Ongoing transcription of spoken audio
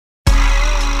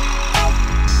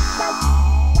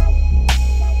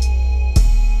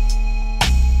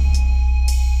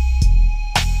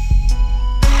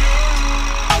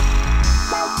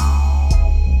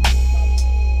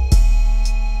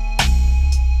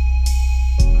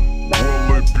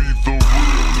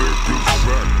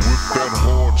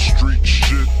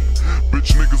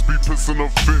niggas in a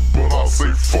fit, but I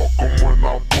say fuck 'em when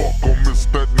I buck 'em. It's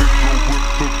that nigga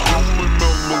with the cool and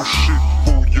mellow shit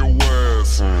for your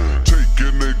ass.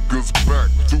 Taking niggas back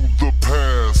through the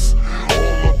past.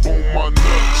 All up on my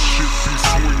nuts, shit be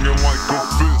swinging like a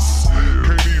fist.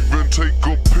 Can't even take a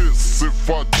piss. If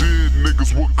I did,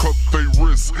 niggas would cut they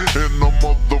wrists in a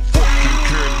motherfucking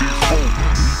candy phone.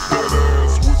 Beat that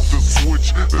ass with the switch,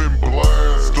 then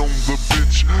blast on the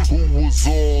bitch who was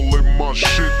all in my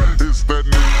shit. It's that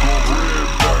nigga red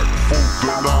back for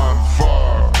the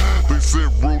 9-5. They said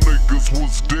real niggas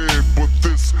was dead, but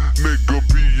this nigga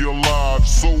be alive.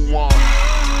 So I'm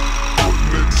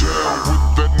putting it down with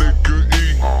that nigga E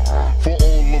for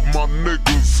all of my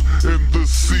niggas in the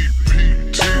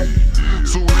CPT.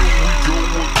 So here we go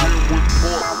again with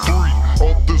part 3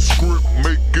 of the script,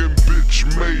 making bitch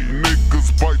made niggas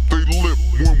bite they lip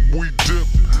when we dip.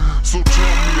 So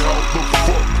tell me how the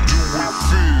fuck do it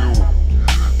feel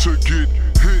to get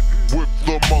hit with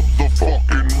the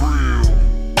motherfucking real?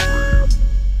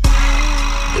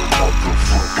 The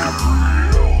motherfucking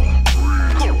real.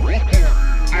 Going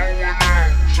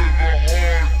out to the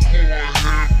hardcore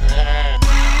hip-hop.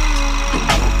 The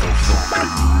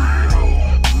motherfucking real.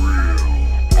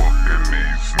 Fucking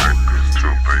these niggas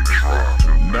till they drop.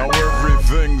 Now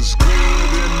everything's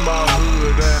good in my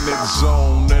hood and it's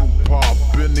on and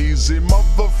poppin'. Easy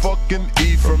motherfucking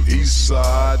E from East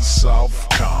Side, South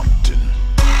Compton.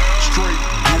 Straight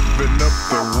giving up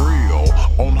the real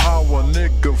on how a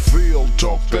nigga feel.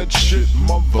 Talk that shit,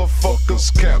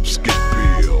 motherfuckers, caps get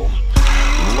peeled.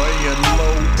 Laying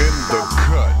low in the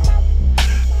cut,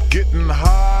 getting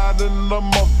high in the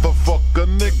motherfucker.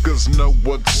 Niggas know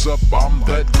what's up. I'm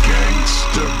that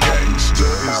gangsta.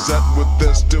 Is that what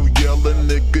they're still yelling?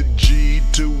 Nigga G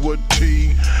to a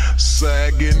T,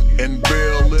 sagging and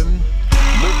bailing.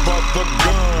 Live out the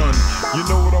gun, you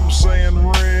know what I'm saying,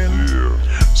 Ren? Yeah.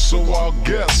 So I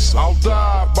guess I'll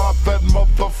die by that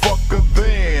motherfucker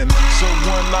then. So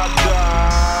when I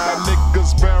die,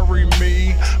 niggas bury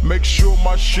me. Make sure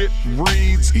my shit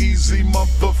reads Easy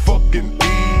motherfucking E.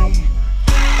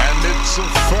 And it's a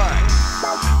fact,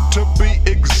 to be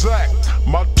exact,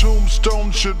 my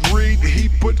tombstone should read he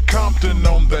put Compton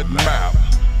on that map.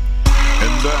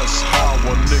 And that's how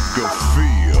a nigga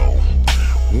feel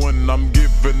when I'm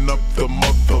giving up the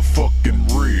motherfucking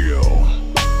real.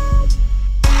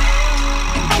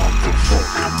 The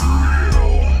motherfucking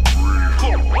real.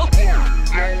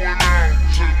 Going out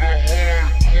to the hardcore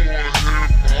hip-hop.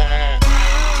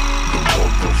 The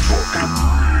motherfucking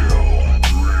real.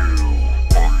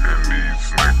 Fucking these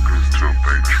niggas till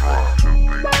they drop.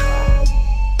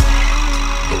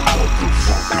 The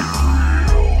motherfucking real.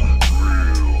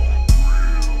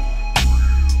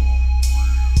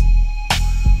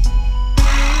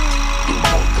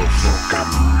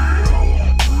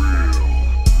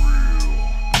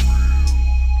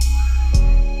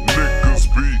 Niggas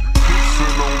be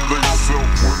pissing on theyself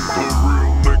when the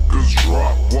real niggas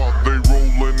drop. While they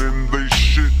rollin' in they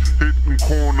shit, hitting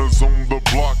corners on the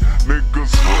block.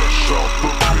 Niggas rush out the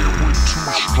pen with 2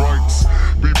 strikes.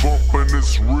 Be bumpin'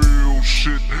 this real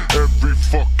shit every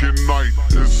fucking night.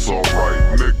 It's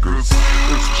alright, niggas.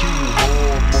 It's too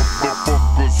hard,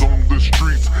 motherfuckers on the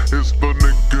streets. It's the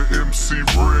nigga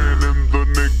Mc-Ren and the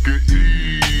nigga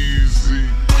Eazy.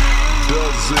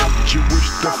 Does it? You wish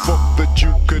the fuck that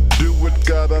you could do it.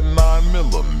 Got a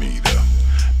 9mm.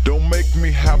 Don't make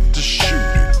me have to shoot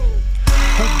it.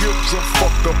 Who gives a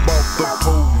fuck about the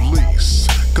police?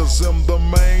 Cause I'm the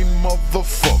main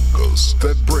motherfuckers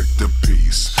that break the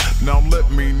peace. Now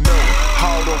let me know,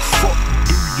 how the fuck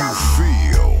do you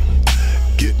feel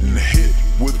getting hit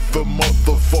with the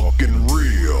motherfucking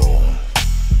real?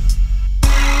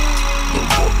 The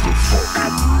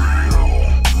motherfucking real.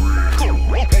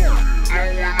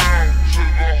 Going out to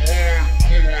the hardcore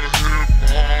hip-hop.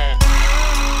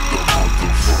 The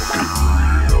motherfucking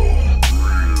real.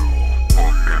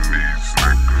 Fucking these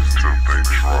niggas till they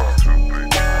drop.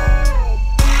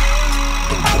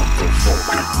 The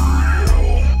motherfucking real.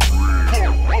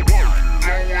 Going out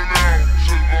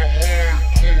to the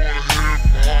hardcore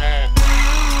hip-hop.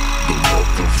 The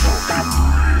motherfucking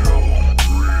real.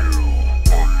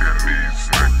 Fucking these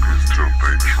niggas till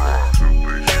they drop.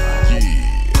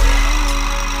 Yeah.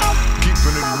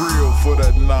 Keeping it real for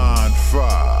that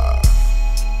 9-5.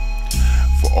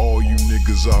 For all you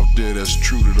niggas out there that's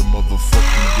true to the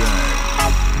motherfucking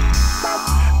gang.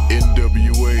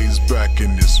 N.W.A.'s back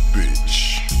in this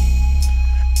bitch.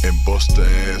 And buster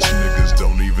ass niggas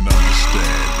don't even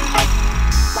understand it.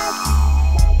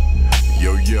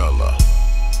 Yo, Yella.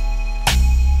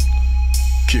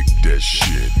 Kick that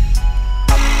shit.